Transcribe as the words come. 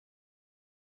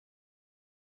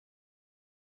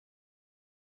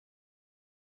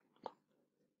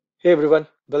Hey everyone,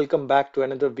 welcome back to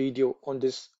another video on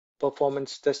this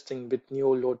performance testing with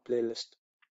Neoload playlist.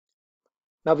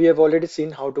 Now we have already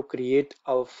seen how to create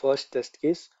our first test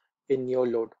case in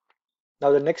Neoload.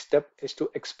 Now the next step is to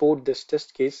export this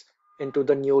test case into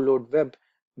the Neoload Web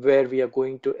where we are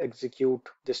going to execute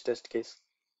this test case.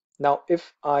 Now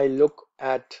if I look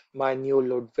at my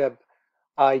Neoload Web,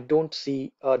 I don't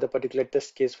see the particular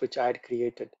test case which I had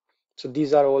created. So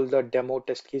these are all the demo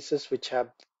test cases which have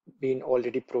been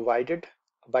already provided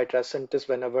by Tricentis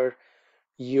whenever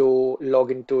you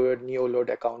log into your Neoload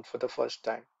account for the first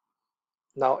time.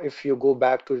 Now, if you go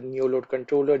back to the Neoload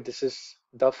controller, this is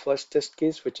the first test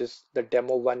case, which is the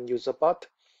demo one user path.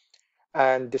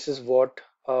 And this is what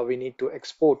we need to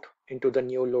export into the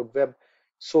Neoload web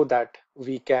so that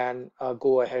we can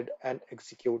go ahead and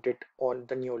execute it on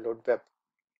the Neoload web.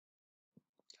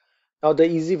 Now, the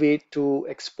easy way to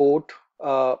export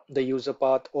the user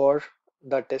path or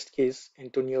the test case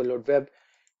into Neoload Web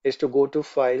is to go to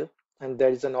File, and there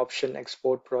is an option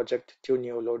Export Project to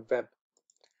Neoload Web.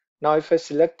 Now, if I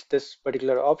select this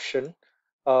particular option,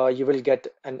 you will get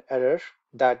an error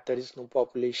that there is no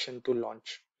population to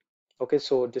launch. Okay,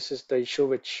 so this is the issue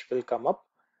which will come up,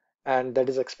 and that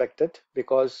is expected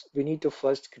because we need to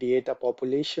first create a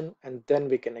population and then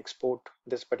we can export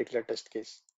this particular test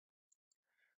case.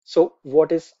 So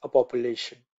what is a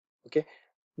population? Okay,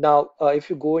 now if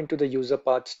you go into the user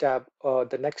paths tab,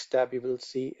 the next tab you will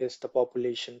see is the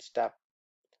populations tab.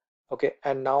 Okay,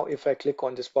 and now if I click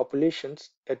on this populations,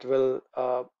 it will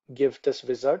give this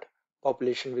wizard,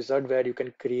 population wizard, where you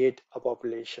can create a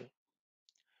population.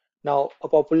 Now a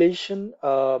population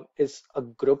is a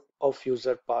group of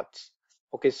user paths.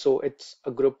 Okay, so it's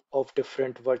a group of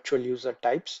different virtual user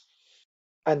types.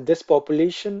 And this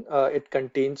population, it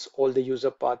contains all the user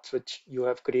paths which you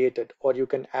have created, or you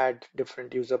can add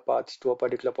different user paths to a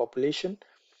particular population,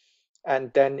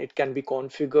 and then it can be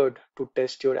configured to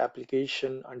test your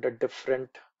application under different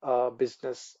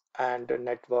business and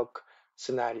network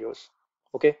scenarios.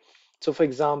 Okay, so for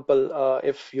example,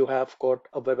 if you have got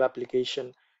a web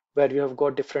application where you have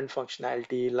got different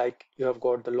functionality, like you have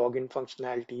got the login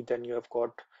functionality, then you have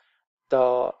got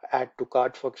the add to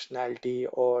cart functionality,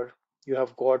 or you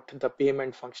have got the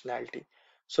payment functionality.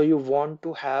 So you want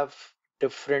to have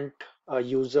different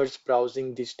users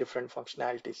browsing these different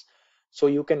functionalities. So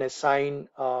you can assign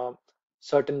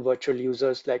certain virtual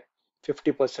users, like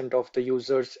 50% of the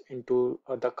users into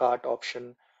the cart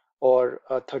option, or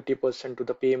 30% to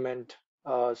the payment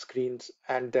screens,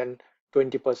 and then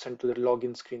 20% to the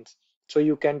login screens. So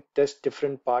you can test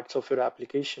different parts of your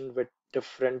application with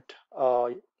different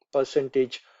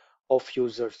percentage of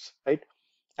users, right?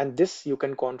 And this you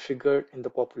can configure in the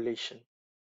population.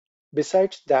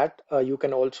 Besides that, you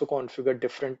can also configure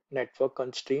different network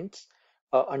constraints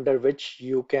under which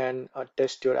you can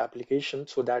test your application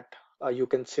so that you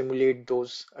can simulate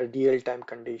those real-time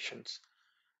conditions.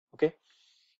 Okay,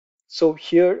 so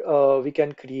here we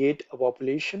can create a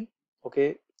population.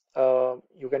 Okay,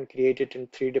 you can create it in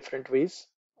three different ways.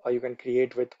 You can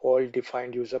create with all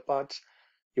defined user paths.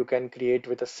 You can create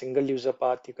with a single user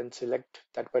path. You can select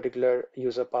that particular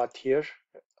user path here.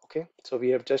 Okay, so we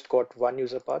have just got one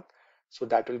user path, so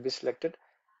that will be selected,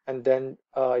 and then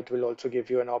it will also give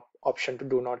you an option to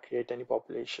do not create any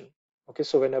population. Okay,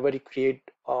 so whenever you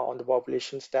create on the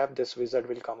populations tab, this wizard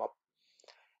will come up,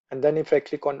 and then if I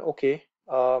click on OK,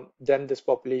 then this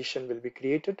population will be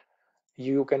created.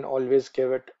 You can always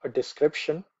give it a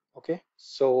description, okay,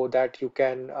 so that you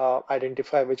can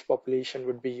identify which population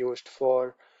would be used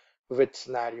for which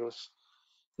scenarios.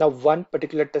 Now, one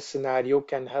particular test scenario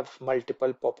can have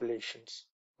multiple populations,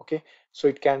 okay, so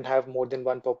it can have more than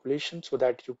one population so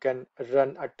that you can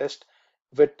run a test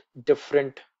with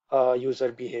different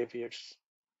user behaviors.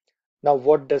 Now,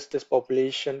 what does this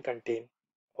population contain?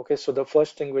 Okay, so the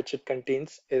first thing which it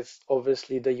contains is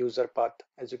obviously the user path.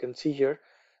 As you can see here,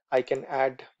 I can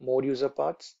add more user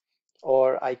paths,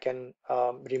 or I can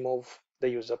remove the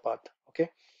user path. Okay,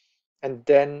 and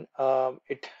then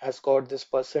it has got this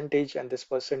percentage, and this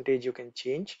percentage you can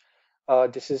change.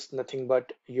 This is nothing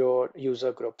but your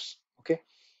user groups. Okay,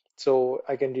 so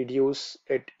I can reduce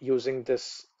it using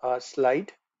this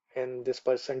slide in this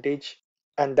percentage,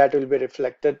 and that will be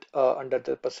reflected under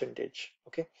the percentage.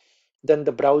 Okay, then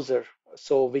the browser.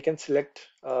 So we can select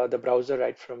the browser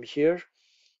right from here.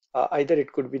 Either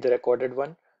it could be the recorded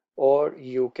one, or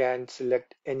you can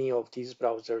select any of these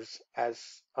browsers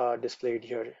as displayed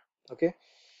here. Okay,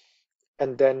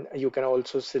 and then you can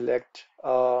also select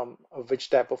which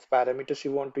type of parameters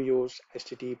you want to use,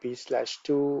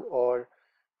 HTTP/2, or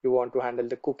you want to handle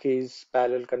the cookies,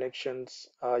 parallel connections.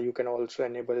 You can also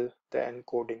enable the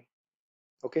encoding.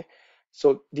 Okay,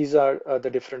 So these are the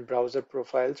different browser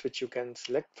profiles which you can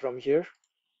select from here.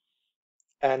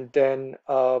 And then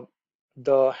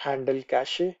the handle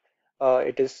cache,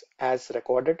 it is as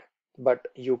recorded, but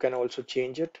you can also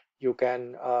change it. You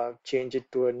can change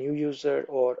it to a new user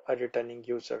or a returning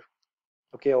user,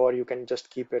 okay, or you can just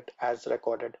keep it as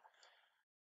recorded.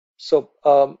 So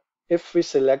if we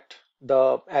select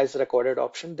the as recorded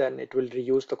option, then it will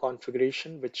reuse the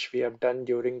configuration which we have done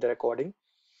during the recording.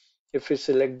 If we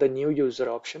select the new user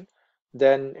option,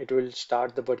 then it will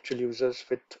start the virtual users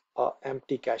with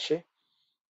empty cache.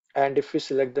 And if we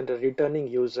select the returning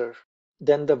user,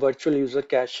 then the virtual user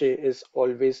cache is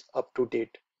always up to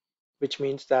date, which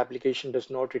means the application does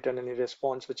not return any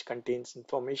response which contains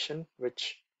information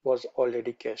which was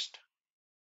already cached.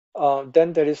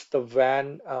 Then there is the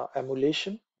WAN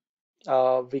emulation.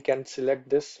 We can select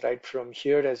this right from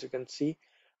here. As you can see,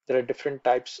 there are different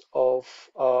types of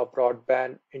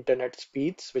broadband internet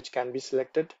speeds which can be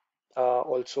selected.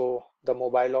 Also the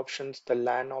mobile options, the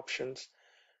LAN options,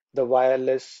 the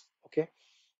wireless. Okay.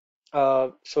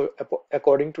 So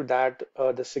according to that,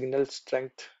 the signal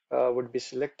strength would be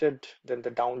selected, then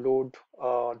the download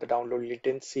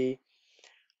latency,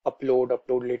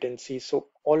 upload latency. So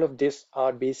all of these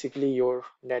are basically your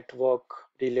network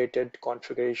related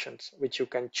configurations, which you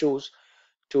can choose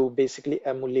to basically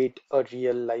emulate a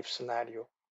real life scenario.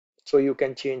 So you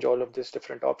can change all of these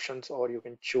different options, or you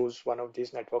can choose one of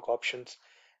these network options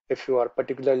if you are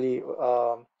particularly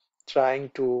trying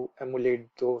to emulate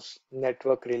those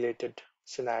network related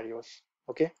scenarios.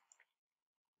 Okay.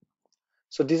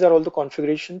 So these are all the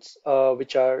configurations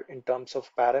which are in terms of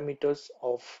parameters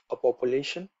of a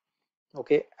population.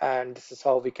 Okay. And this is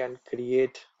how we can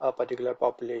create a particular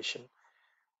population.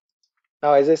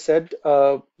 Now, as I said,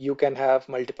 you can have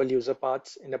multiple user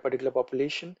paths in a particular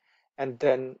population, and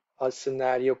then a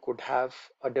scenario could have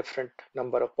a different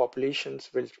number of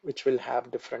populations which will have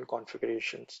different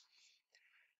configurations.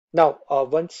 Now,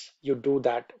 once you do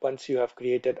that, once you have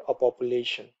created a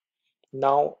population,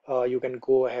 now you can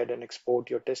go ahead and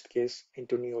export your test case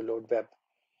into Neoload Web.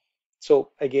 So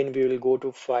again, we will go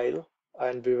to File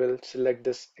and we will select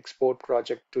this export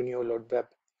project to Neoload Web.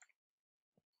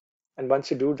 And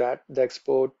once you do that, the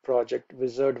export project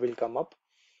wizard will come up,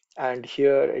 and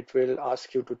here it will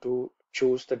ask you to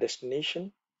choose the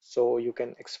destination. So you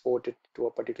can export it to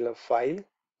a particular file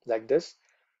like this.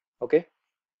 Okay.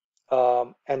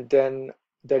 And then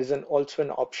there is also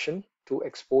an option to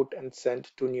export and send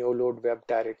to Neoload Web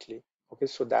directly. Okay,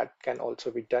 so that can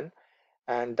also be done,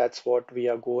 and that's what we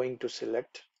are going to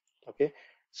select. Okay,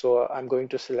 so I'm going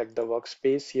to select the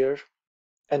workspace here,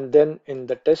 and then in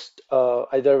the test,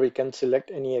 either we can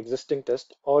select any existing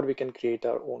test or we can create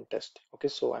our own test. Okay,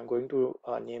 so I'm going to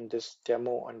name this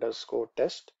demo underscore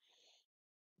test.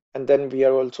 And then we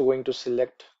are also going to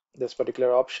select this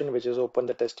particular option, which is open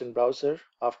the test in browser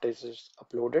after it is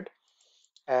uploaded,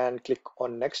 and click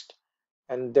on next.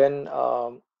 And then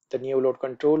the Neoload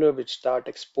controller which start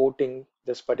exporting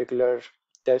this particular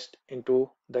test into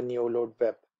the Neoload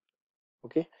web.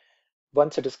 Okay,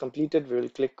 once it is completed, we will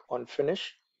click on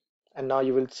finish. And now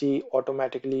you will see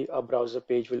automatically a browser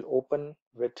page will open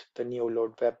with the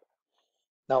Neoload Web.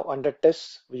 Now under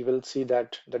tests, we will see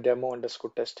that the demo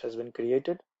underscore test has been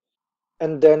created.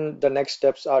 And then the next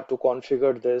steps are to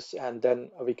configure this, and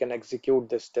then we can execute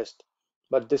this test.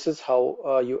 But this is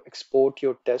how you export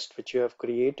your test which you have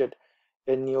created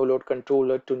in Neoload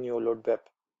controller to Neoload Web.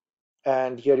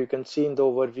 And here you can see in the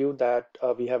overview that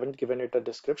we haven't given it a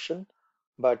description,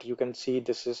 but you can see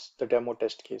this is the demo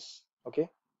test case. Okay.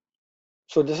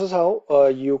 So this is how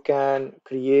you can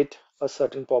create a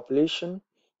certain population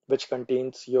which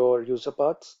contains your user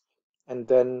paths, and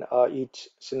then each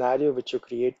scenario which you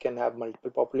create can have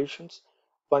multiple populations.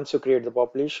 Once you create the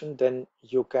population, then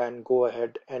you can go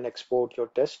ahead and export your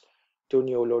test to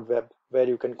Neoload Web, where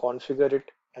you can configure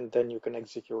it and then you can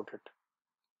execute it.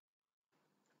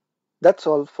 That's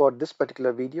all for this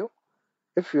particular video.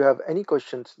 If you have any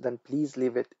questions, then please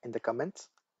leave it in the comments.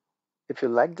 If you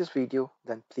like this video,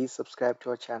 then please subscribe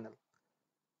to our channel.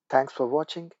 Thanks for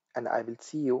watching, and I will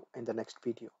see you in the next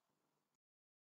video.